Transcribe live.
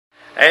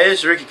Hey, this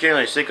is Ricky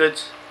Kinley,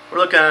 Cichlids. We're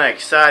looking at an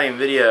exciting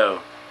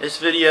video. This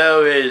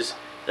video is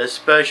the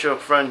Special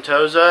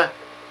Frontosa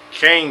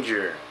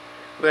Changer.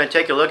 We're going to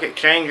take a look at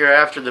Changer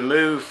after the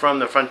move from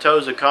the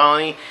Frontosa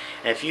colony.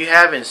 And if you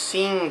haven't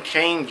seen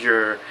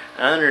Changer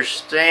and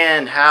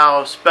understand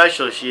how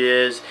special she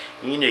is,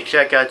 you need to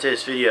check out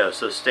this video.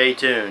 So stay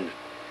tuned.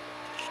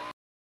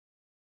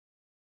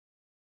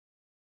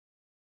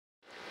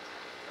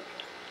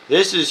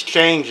 This is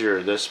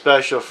Changer, the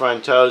Special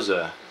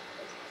Frontosa.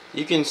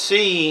 You can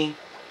see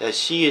that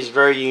she is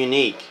very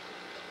unique.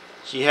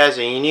 She has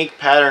a unique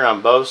pattern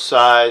on both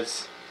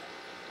sides,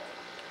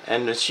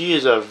 and she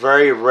is a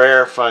very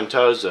rare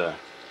Frontosa.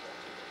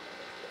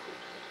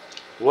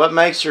 What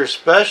makes her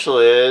special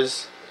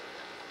is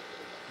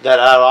that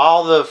out of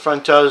all the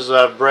Frontosas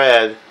I've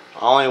bred,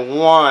 only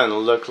one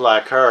looked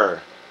like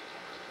her.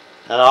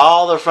 And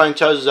all the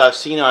Frontosas I've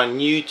seen on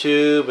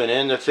YouTube and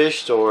in the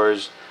fish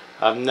stores,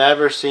 I've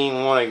never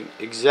seen one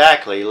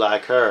exactly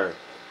like her.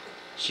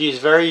 She is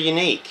very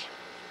unique.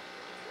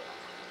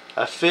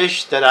 A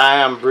fish that I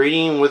am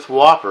breeding with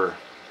Whopper,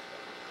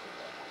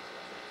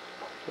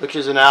 which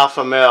is an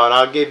alpha male, and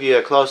I'll give you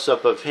a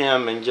close-up of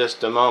him in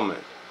just a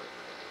moment.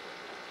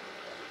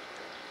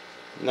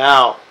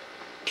 Now,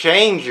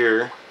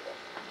 Changer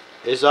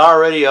is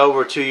already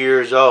over 2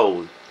 years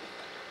old.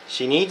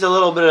 She needs a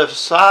little bit of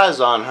size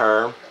on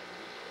her,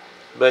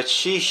 but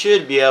she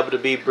should be able to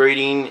be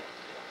breeding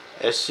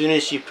as soon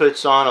as she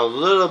puts on a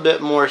little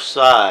bit more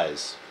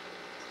size.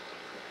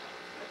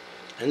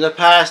 In the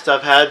past,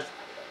 I've had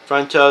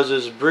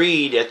Frontosas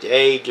breed at the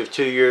age of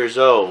 2 years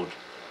old.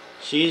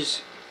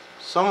 She's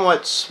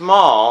somewhat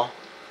small,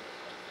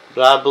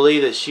 but I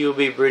believe that she will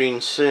be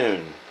breeding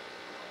soon.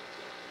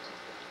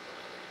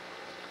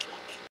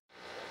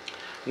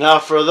 Now,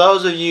 for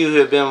those of you who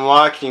have been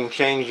watching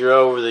Changer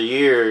over the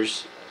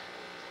years,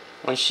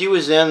 when she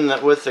was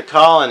with the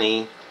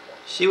colony,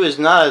 she was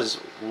not as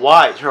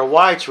white. Her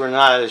whites were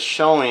not as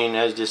showing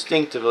as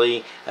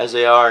distinctively as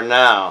they are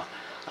now.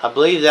 I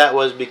believe that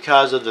was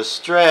because of the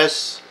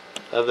stress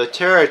of the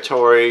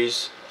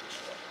territories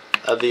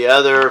of the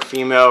other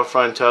female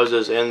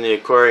Frontosas in the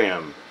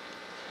aquarium.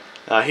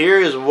 Now here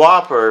is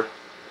Whopper,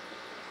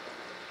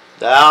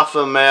 the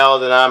alpha male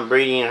that I'm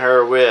breeding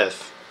her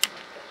with.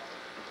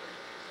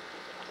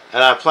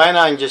 And I plan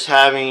on just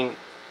having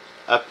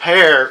a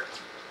pair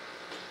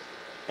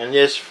in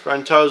this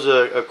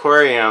Frontosa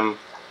aquarium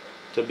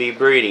to be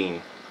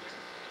breeding.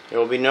 There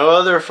will be no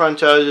other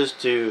Frontosas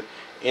to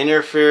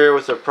interfere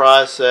with the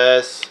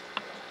process,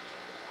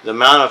 the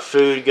amount of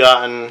food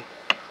gotten,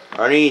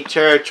 or any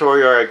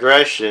territory or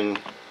aggression.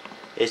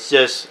 It's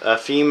just a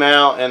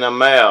female and a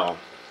male.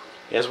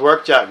 It's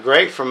worked out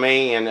great for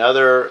me in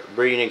other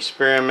breeding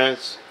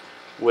experiments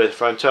with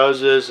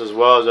Frontosas as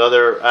well as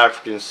other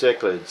African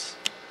cichlids.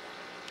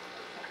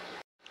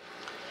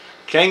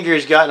 Changer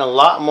has gotten a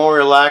lot more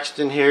relaxed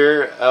in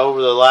here over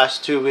the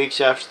last 2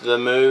 weeks after the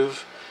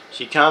move.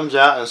 She comes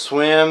out and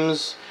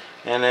swims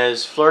and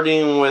is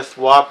flirting with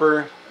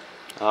Whopper.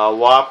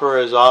 Whopper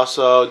is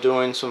also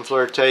doing some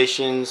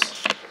flirtations.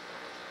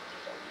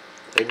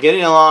 They're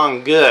getting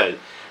along good.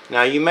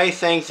 Now you may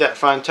think that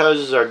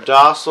Frontosas are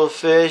docile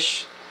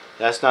fish.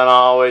 That's not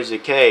always the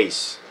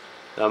case.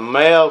 The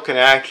male can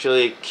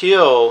actually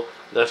kill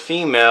the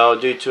female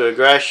due to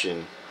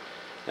aggression.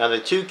 Now the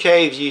two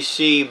caves you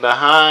see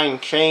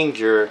behind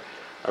Changer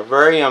are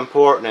very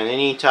important in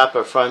any type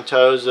of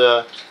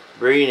Frontosa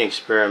breeding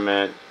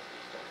experiment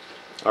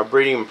or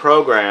breeding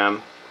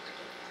program.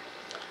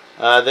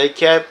 They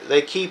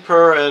keep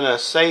her in a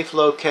safe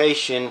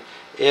location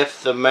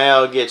if the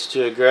male gets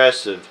too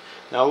aggressive.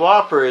 Now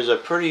Whopper is a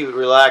pretty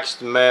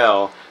relaxed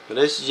male, but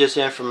this is just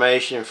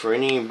information for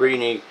any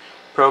breeding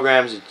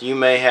programs that you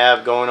may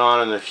have going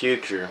on in the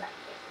future.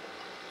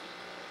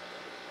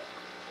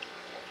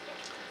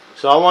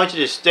 So I want you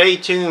to stay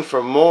tuned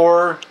for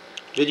more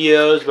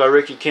videos by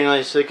Ricky Kinley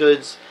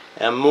Cichlids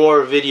and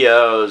more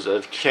videos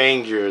of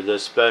Changer, the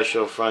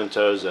Special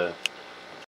Frontosa.